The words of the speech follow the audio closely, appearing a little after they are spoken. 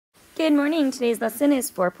Good morning. Today's lesson is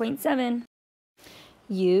 4.7.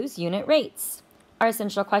 Use unit rates. Our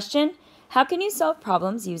essential question, how can you solve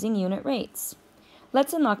problems using unit rates?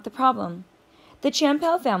 Let's unlock the problem. The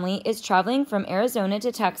Champel family is traveling from Arizona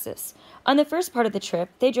to Texas. On the first part of the trip,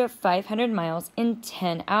 they drove 500 miles in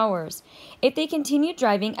 10 hours. If they continue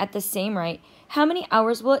driving at the same rate, how many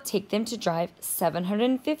hours will it take them to drive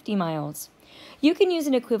 750 miles? You can use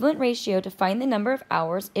an equivalent ratio to find the number of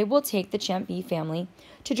hours it will take the Champel family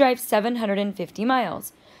to drive 750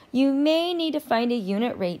 miles. You may need to find a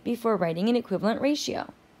unit rate before writing an equivalent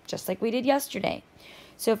ratio, just like we did yesterday.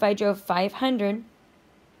 So if I drove 500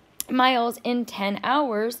 miles in 10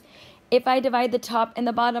 hours, if I divide the top and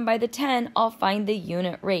the bottom by the 10, I'll find the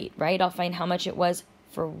unit rate, right? I'll find how much it was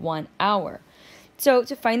for 1 hour. So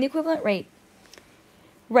to find the equivalent rate,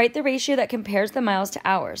 write the ratio that compares the miles to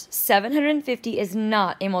hours. 750 is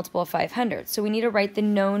not a multiple of 500, so we need to write the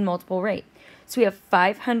known multiple rate. So we have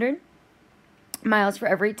 500 miles for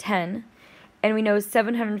every 10, and we know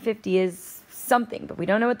 750 is something, but we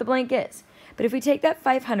don't know what the blank is. But if we take that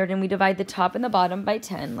 500 and we divide the top and the bottom by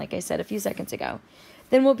 10, like I said a few seconds ago,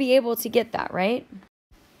 then we'll be able to get that, right?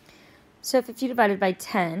 So 50 divided by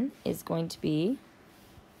 10 is going to be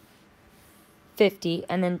 50,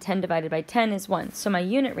 and then 10 divided by 10 is 1. So my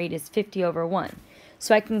unit rate is 50 over 1.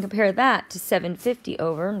 So I can compare that to 750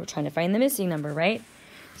 over, and we're trying to find the missing number, right?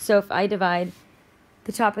 So if I divide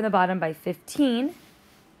the top and the bottom by 15,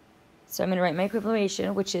 so I'm going to write my equivalent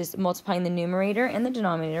ratio, which is multiplying the numerator and the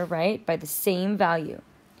denominator, right, by the same value.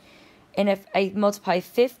 And if I multiply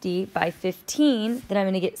 50 by 15, then I'm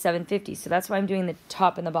going to get 750. So that's why I'm doing the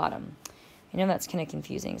top and the bottom. I know that's kind of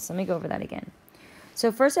confusing, so let me go over that again.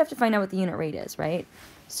 So first I have to find out what the unit rate is, right?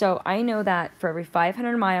 So I know that for every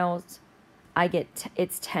 500 miles, I get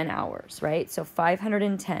it's 10 hours, right? So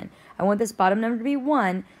 510. I want this bottom number to be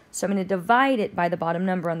 1, so I'm going to divide it by the bottom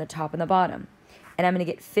number on the top and the bottom. And I'm going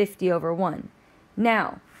to get 50 over 1.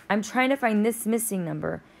 Now, I'm trying to find this missing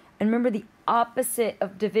number. And remember, the opposite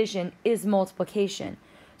of division is multiplication.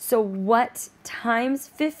 So what times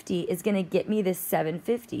 50 is going to get me this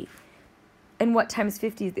 750? And what times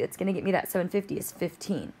 50 that's going to get me that 750 is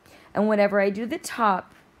 15. And whenever I do the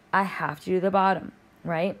top, I have to do the bottom,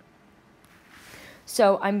 right?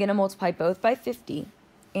 So I'm going to multiply both by 50.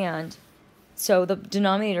 And so the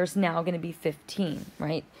denominator is now going to be 15,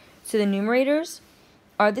 right? So the numerators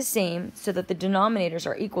are the same so that the denominators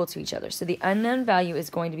are equal to each other. So the unknown value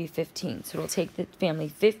is going to be 15. So it'll take the family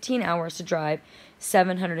 15 hours to drive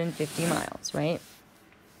 750 miles, right?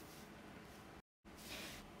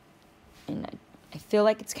 And I feel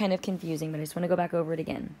like it's kind of confusing, but I just want to go back over it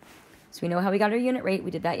again. So we know how we got our unit rate.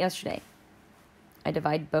 We did that yesterday. I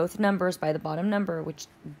divide both numbers by the bottom number, which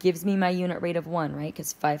gives me my unit rate of 1, right?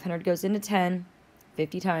 Because 500 goes into 10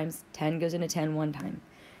 50 times. 10 goes into 10 one time.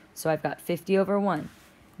 So I've got 50 over 1.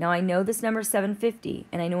 Now I know this number is 750,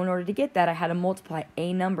 and I know in order to get that, I had to multiply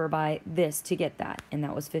a number by this to get that, and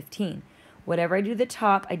that was 15. Whatever I do the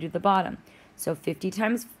top, I do the bottom. So 50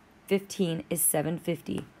 times 15 is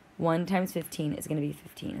 750. 1 times 15 is going to be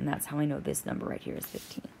 15, and that's how I know this number right here is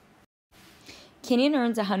 15. Kenyon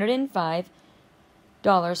earns $105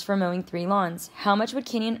 for mowing 3 lawns. How much would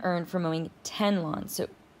Kenyon earn for mowing 10 lawns? So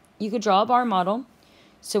you could draw a bar model.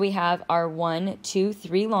 So we have our 1, 2,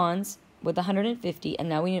 3 lawns with 150, and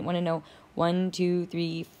now we want to know 1, 2,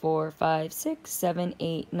 3, 4, 5, 6, 7,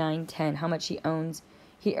 8, 9, 10. How much he earns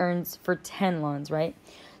for 10 lawns, right?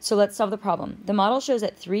 So let's solve the problem. The model shows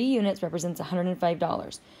that 3 units represents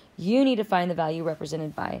 $105. You need to find the value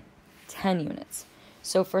represented by 10 units.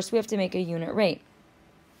 So first we have to make a unit rate.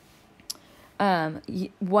 1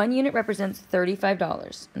 unit represents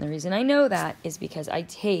 $35. And the reason I know that is because I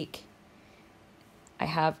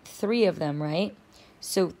have 3 of them, right?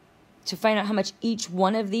 So to find out how much each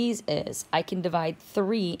one of these is, I can divide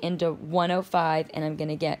 3 into 105, and I'm going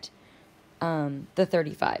to get the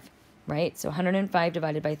 35, right? So 105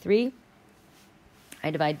 divided by 3.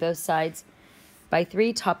 I divide both sides by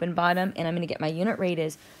 3, top and bottom, and I'm going to get my unit rate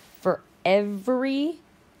is for every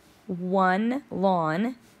 1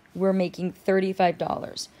 lawn, we're making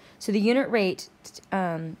 $35. So the unit rate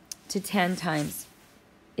to 10 times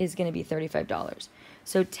is going to be $35.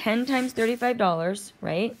 So 10 times $35,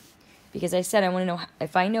 right? Because I said I want to know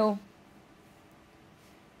if I know. Let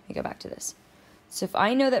me go back to this. So if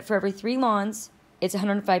I know that for every 3 lawns, it's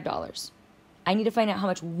 $105, I need to find out how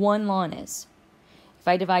much 1 lawn is. If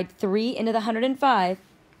I divide 3 into the 105,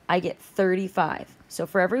 I get 35. So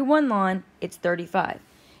for every 1 lawn, it's 35.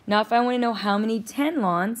 Now if I want to know how many 10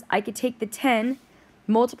 lawns, I could take the 10,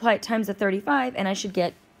 multiply it times the 35, and I should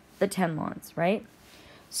get the 10 lawns, right?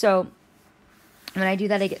 So When I do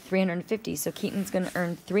that, I get $350. So Keaton's going to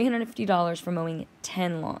earn $350 for mowing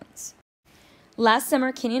 10 lawns. Last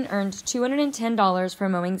summer, Kenyon earned $210 for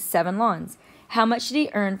mowing 7 lawns. How much did he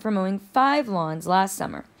earn for mowing 5 lawns last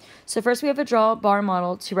summer? So first we have a drawbar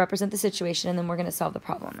model to represent the situation, and then we're going to solve the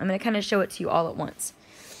problem. I'm going to kind of show it to you all at once.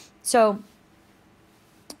 So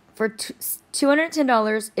for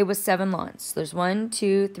 $210, it was 7 lawns. So there's 1,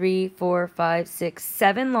 2, 3, 4, 5, 6,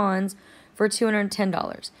 7 lawns for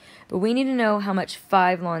 $210. But we need to know how much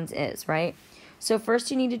 5 lawns is, right? So first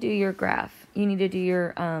you need to do your graph. You need to do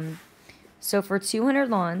your, so for 200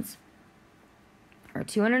 lawns, or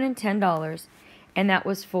 $210, and that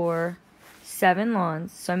was for 7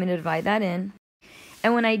 lawns. So I'm going to divide that in.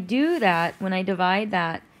 And when I do that, when I divide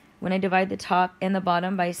the top and the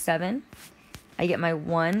bottom by 7, I get my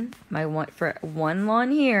one for 1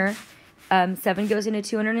 lawn here. 7 goes into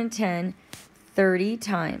 210 30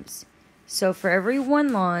 times. So for every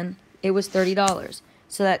 1 lawn, it was $30.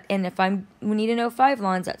 So that, and if we need to know 5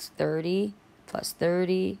 lawns, that's 30 plus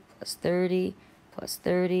 30 plus 30 plus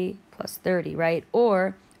 30 plus 30, right?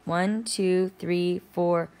 Or 1, 2, 3,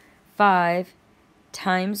 4, 5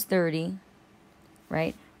 times 30,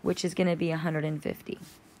 right? Which is going to be 150. Okay,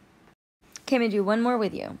 I'm going to do one more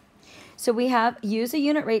with you. So we have use a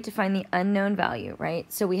unit rate to find the unknown value,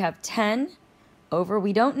 right? So we have 10 over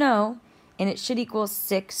we don't know, and it should equal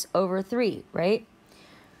 6 over 3, right?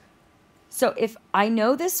 So if I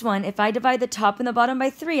know this one, if I divide the top and the bottom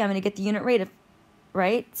by 3, I'm going to get the unit rate,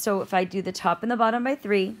 right? So if I do the top and the bottom by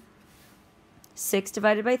 3, 6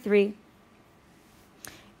 divided by 3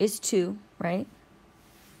 is 2, right?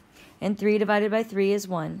 And 3 divided by 3 is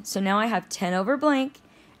 1. So now I have 10 over blank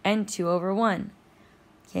and 2 over 1.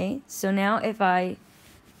 Okay, so now if I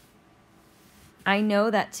know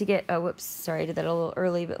that to get, oh, whoops, sorry, I did that a little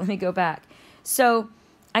early, but let me go back. So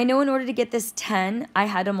I know in order to get this 10, I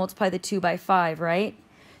had to multiply the 2 by 5, right?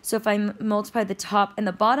 So if I multiply the top and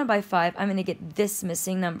the bottom by 5, I'm going to get this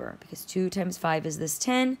missing number, because 2 times 5 is this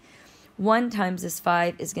 10. 1 times this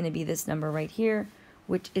 5 is going to be this number right here,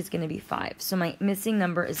 which is going to be 5. So my missing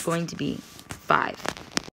number is going to be 5.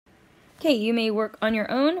 Okay, you may work on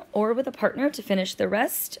your own or with a partner to finish the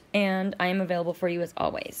rest, and I am available for you as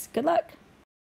always. Good luck.